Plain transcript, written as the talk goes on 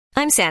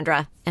I'm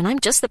Sandra, and I'm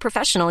just the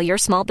professional your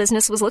small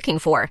business was looking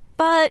for.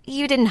 But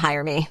you didn't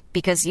hire me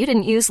because you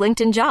didn't use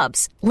LinkedIn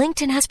Jobs.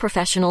 LinkedIn has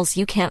professionals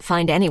you can't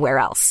find anywhere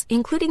else,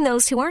 including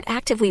those who aren't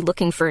actively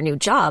looking for a new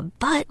job,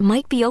 but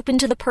might be open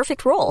to the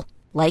perfect role,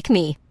 like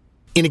me.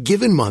 In a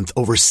given month,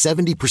 over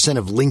 70%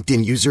 of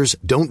LinkedIn users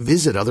don't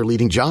visit other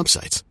leading job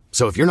sites.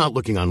 So if you're not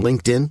looking on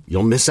LinkedIn,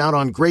 you'll miss out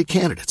on great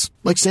candidates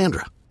like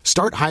Sandra.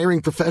 Start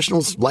hiring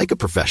professionals like a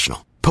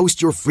professional.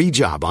 Post your free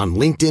job on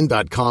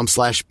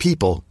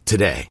linkedin.com/people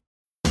today.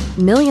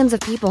 Millions of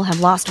people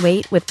have lost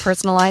weight with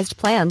personalized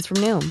plans from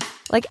Noom.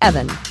 Like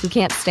Evan, who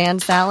can't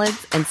stand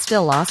salads and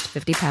still lost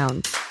 50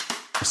 pounds.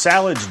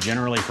 Salads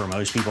generally for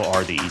most people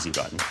are the easy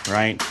button,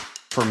 right?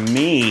 For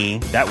me,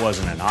 that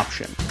wasn't an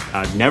option.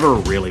 I never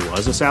really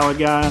was a salad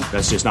guy.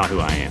 That's just not who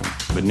I am.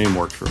 But Noom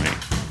worked for me.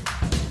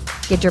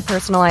 Get your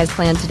personalized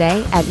plan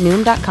today at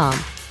Noom.com.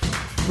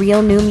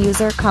 Real Noom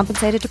user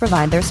compensated to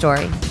provide their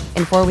story.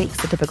 In 4 weeks,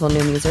 the typical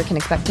Noom user can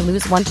expect to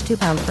lose 1 to 2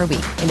 pounds per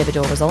week.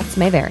 Individual results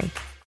may vary.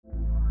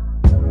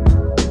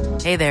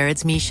 Hey there,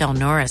 it's Michelle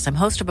Norris. I'm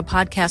host of a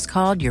podcast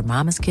called Your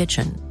Mama's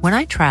Kitchen. When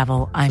I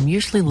travel, I'm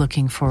usually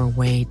looking for a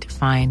way to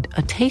find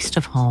a taste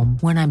of home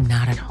when I'm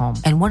not at home.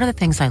 And one of the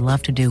things I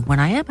love to do when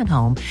I am at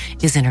home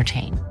is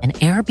entertain. And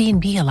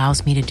Airbnb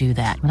allows me to do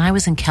that. When I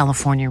was in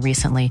California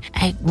recently,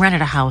 I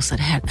rented a house that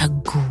had a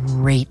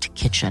great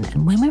kitchen.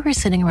 And when we were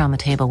sitting around the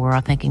table, we were all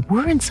thinking,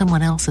 we're in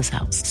someone else's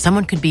house.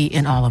 Someone could be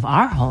in all of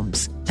our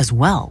homes as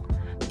well.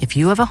 If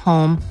you have a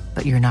home,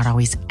 but you're not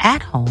always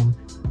at home,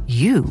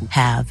 you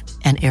have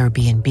an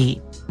Airbnb.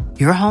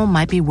 Your home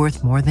might be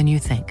worth more than you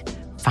think.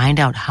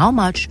 Find out how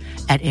much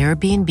at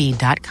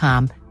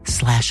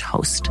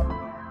airbnb.com/host.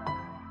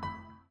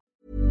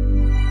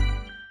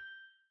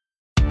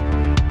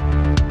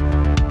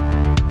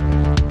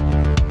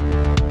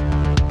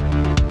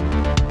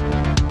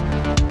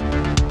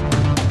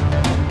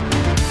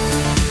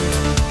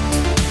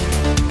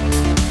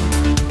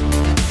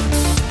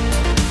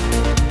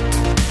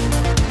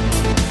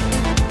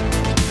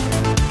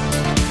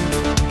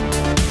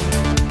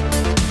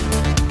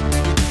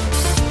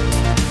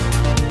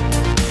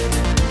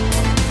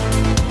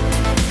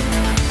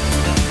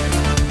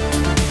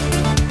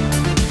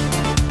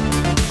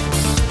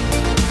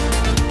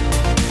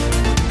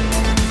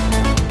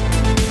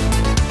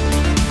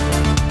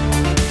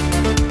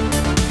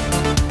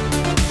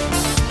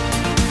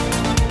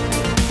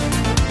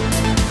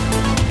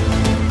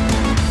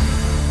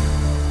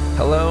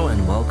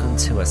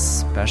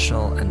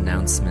 Special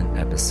announcement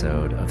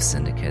episode of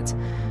Syndicate.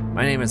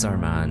 My name is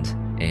Armand,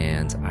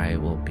 and I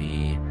will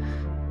be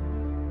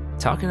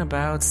talking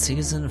about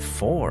Season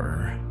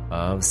 4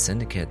 of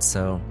Syndicate.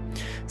 So,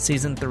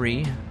 Season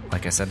 3,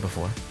 like I said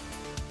before,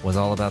 was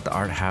all about the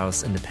art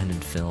house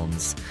independent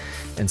films.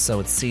 And so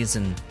it's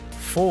Season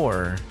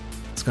 4,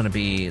 it's going to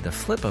be the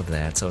flip of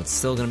that. So it's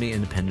still going to be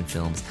independent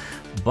films,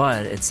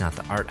 but it's not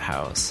the art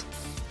house.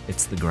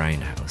 It's the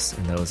Grindhouse.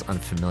 And those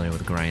unfamiliar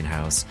with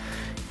Grindhouse,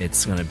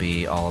 it's going to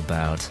be all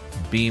about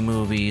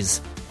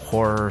B-movies,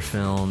 horror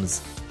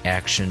films,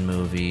 action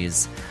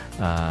movies,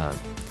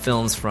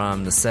 films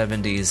from the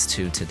 70s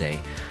to today.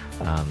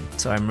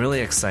 So I'm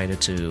really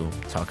excited to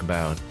talk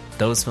about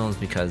those films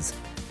because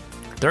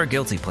they're a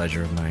guilty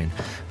pleasure of mine.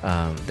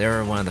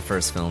 They're one of the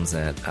first films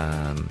that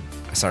I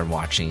started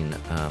watching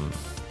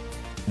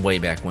way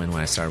back when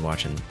I started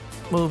watching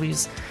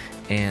movies.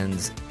 And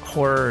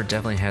horror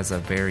definitely has a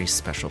very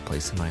special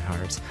place in my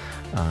heart.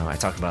 I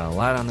talk about it a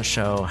lot on the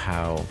show,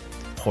 how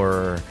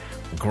horror,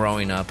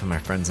 growing up, and my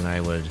friends and I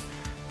would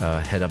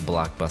hit up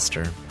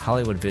Blockbuster,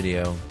 Hollywood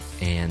Video,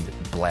 and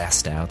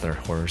blast out their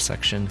horror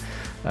section.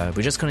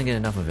 We just couldn't get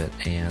enough of it.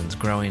 And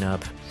growing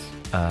up,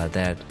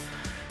 that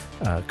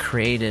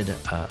created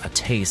a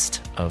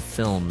taste of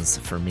films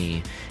for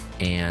me.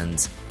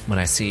 And when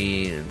I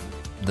see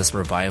this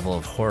revival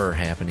of horror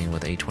happening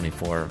with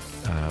A24,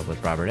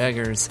 with Robert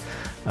Eggers,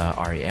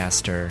 Ari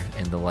Aster,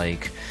 and the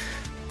like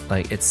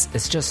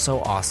it's just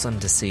so awesome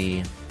to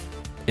see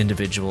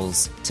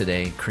individuals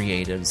today,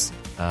 creatives,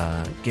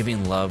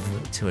 giving love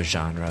to a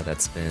genre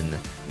that's been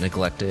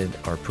neglected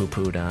or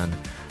poo-pooed on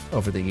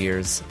over the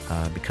years,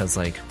 because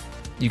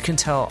you can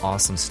tell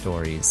awesome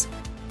stories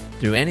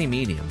through any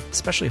medium,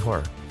 especially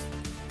horror.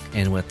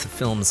 And with the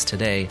films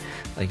today,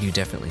 you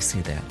definitely see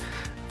that.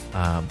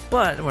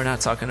 But we're not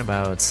talking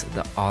about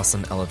the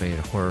awesome elevated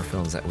horror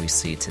films that we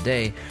see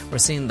today. We're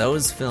seeing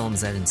those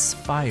films that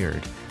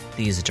inspired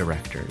these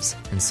directors.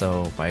 And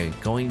so by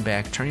going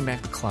back, turning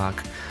back the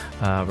clock,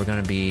 we're going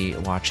to be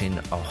watching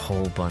a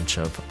whole bunch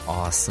of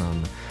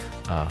awesome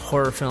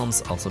horror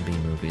films, also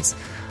B-movies.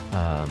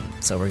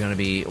 So we're going to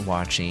be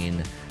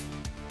watching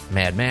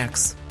Mad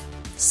Max,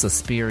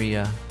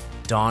 Suspiria,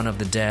 Dawn of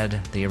the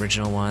Dead, the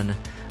original one,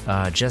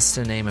 just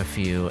to name a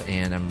few.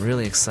 And I'm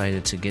really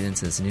excited to get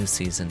into this new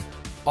season,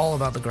 all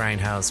about the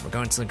Grindhouse. We're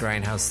going to the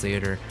Grindhouse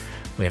Theater.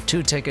 We have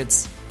 2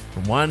 tickets,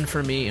 one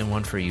for me and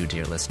one for you,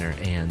 dear listener,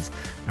 and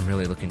I'm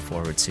really looking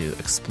forward to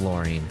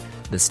exploring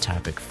this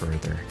topic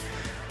further.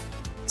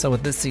 So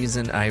with this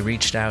season, I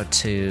reached out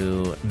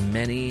to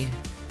many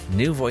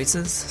new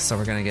voices. So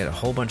we're going to get a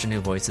whole bunch of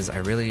new voices. I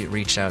really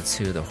reached out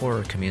to the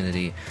horror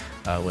community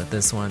with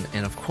this one.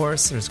 And of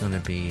course, there's going to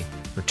be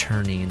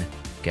returning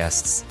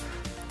guests.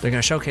 They're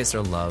going to showcase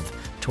their love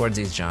towards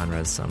these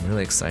genres. So I'm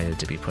really excited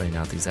to be putting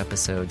out these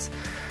episodes.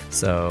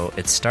 So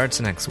it starts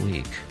next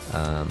week.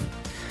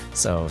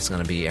 So it's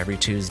going to be every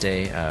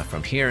Tuesday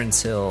from here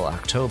until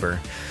October.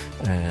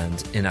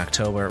 And in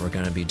October, we're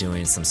going to be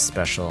doing some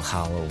special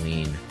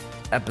Halloween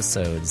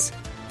episodes.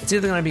 It's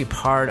either going to be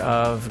part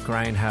of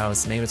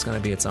Grindhouse, maybe it's going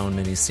to be its own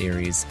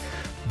mini-series,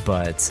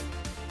 but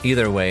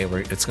either way,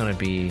 it's going to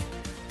be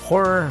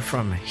horror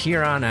from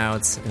here on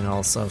out, and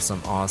also some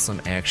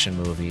awesome action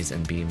movies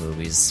and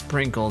B-movies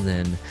sprinkled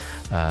in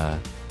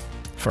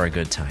for a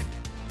good time.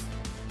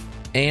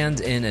 And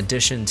in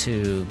addition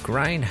to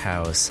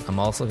Grindhouse, I'm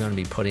also going to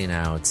be putting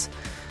out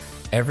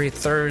every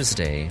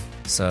Thursday,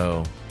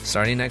 so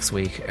starting next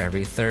week,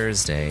 every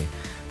Thursday.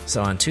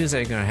 So on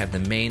Tuesday, we're going to have the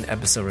main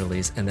episode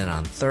release, and then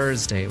on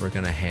Thursday, we're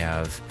going to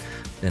have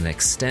an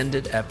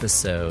extended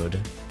episode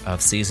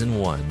of Season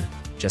 1,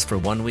 just for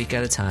 1 week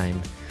at a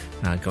time,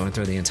 going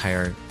through the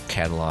entire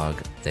catalog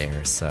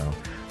there. So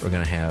we're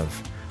going to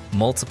have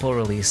multiple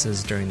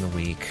releases during the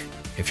week.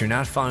 If you're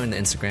not following the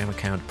Instagram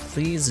account,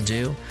 please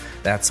do.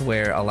 That's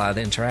where a lot of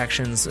the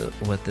interactions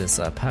with this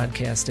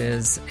podcast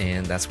is,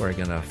 and that's where we're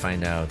going to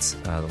find out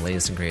the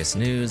latest and greatest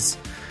news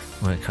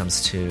when it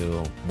comes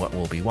to what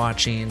we'll be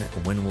watching,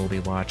 when we'll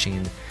be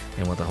watching,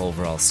 and what the whole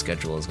overall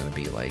schedule is going to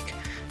be like.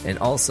 And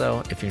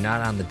also, if you're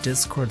not on the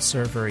Discord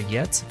server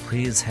yet,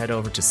 please head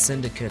over to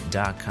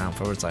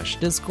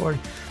syndicate.com/Discord.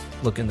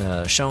 Look in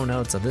the show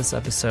notes of this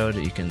episode.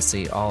 You can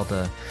see all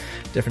the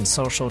different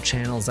social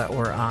channels that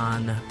we're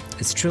on.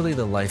 It's truly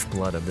the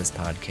lifeblood of this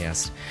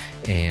podcast.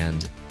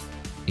 And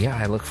yeah,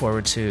 I look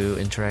forward to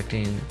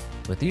interacting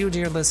with you,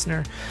 dear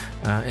listener,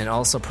 and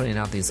also putting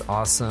out these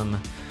awesome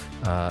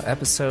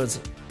episodes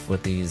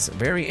with these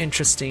very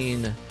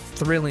interesting,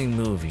 thrilling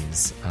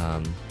movies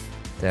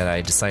that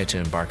I decided to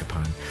embark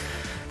upon.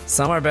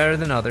 Some are better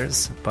than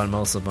others, but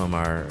most of them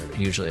are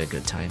usually a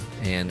good time.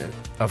 And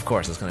of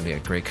course, it's going to be a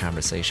great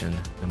conversation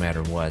no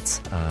matter what.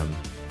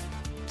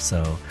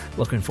 So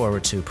looking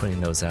forward to putting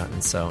those out.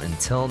 And so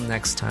until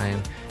next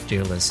time,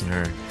 dear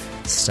listener,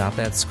 stop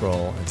that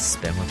scroll and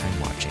spend more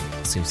time watching.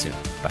 See you soon.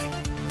 Bye.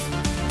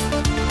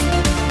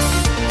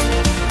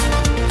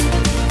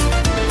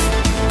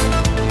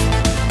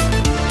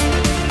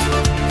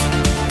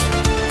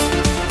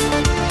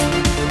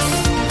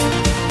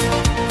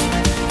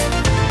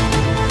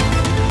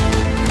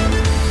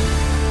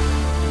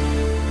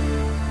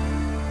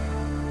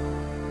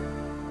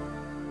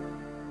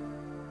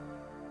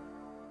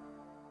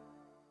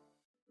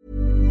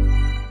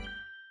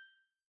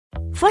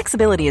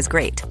 Flexibility is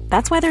great.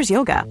 That's why there's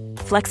yoga.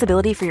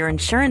 Flexibility for your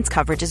insurance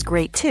coverage is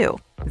great too.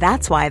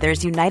 That's why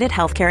there's United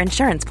Healthcare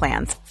Insurance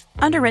Plans.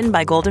 Underwritten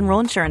by Golden Rule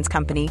Insurance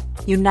Company,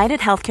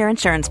 United Healthcare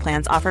Insurance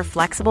Plans offer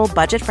flexible,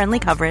 budget-friendly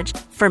coverage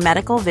for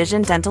medical,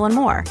 vision, dental, and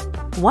more.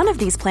 One of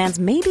these plans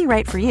may be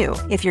right for you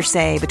if you're,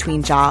 say,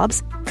 between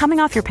jobs, coming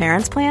off your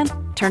parents' plan,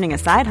 turning a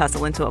side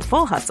hustle into a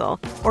full hustle,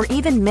 or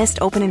even missed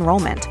open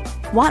enrollment.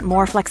 Want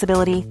more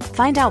flexibility?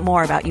 Find out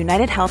more about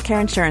United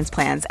Healthcare Insurance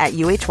Plans at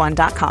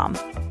uh1.com.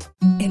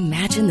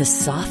 Imagine the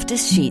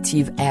softest sheets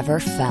you've ever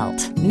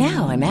felt.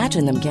 Now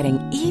imagine them getting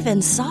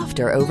even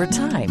softer over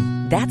time.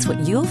 That's what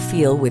you'll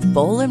feel with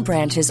Boll &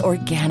 Branch's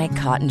organic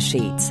cotton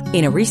sheets.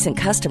 In a recent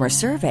customer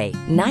survey,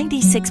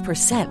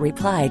 96%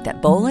 replied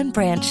that Boll &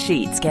 Branch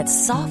sheets get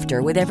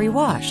softer with every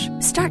wash.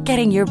 Start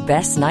getting your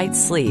best night's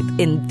sleep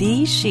in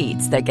these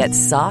sheets that get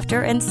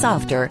softer and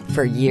softer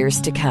for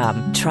years to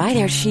come. Try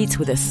their sheets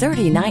with a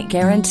 30-night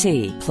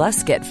guarantee.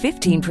 Plus, get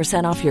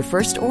 15% off your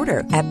first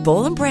order at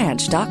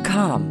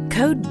bollandbranch.com.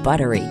 Code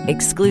BUTTERY.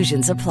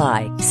 Exclusions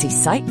apply. See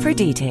site for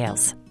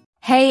details.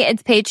 Hey,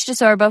 it's Paige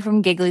DeSorbo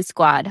from Giggly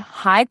Squad.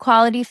 High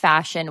quality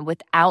fashion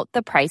without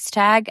the price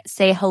tag.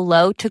 Say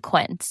hello to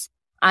Quince.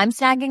 I'm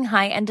snagging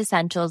high-end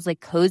essentials like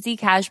cozy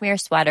cashmere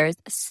sweaters,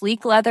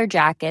 sleek leather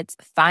jackets,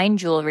 fine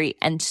jewelry,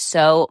 and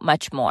so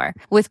much more.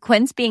 With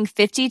Quince being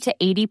 50 to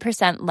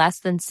 80% less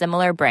than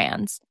similar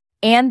brands.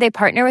 And they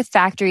partner with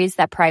factories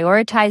that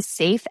prioritize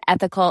safe,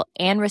 ethical,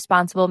 and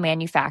responsible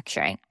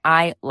manufacturing.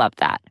 I love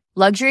that.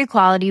 Luxury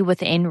quality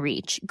within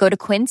reach. Go to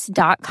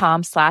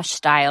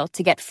quince.com/style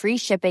to get free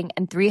shipping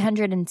and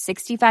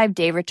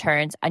 365-day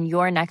returns on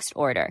your next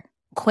order.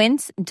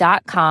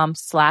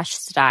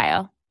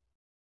 Quince.com/style.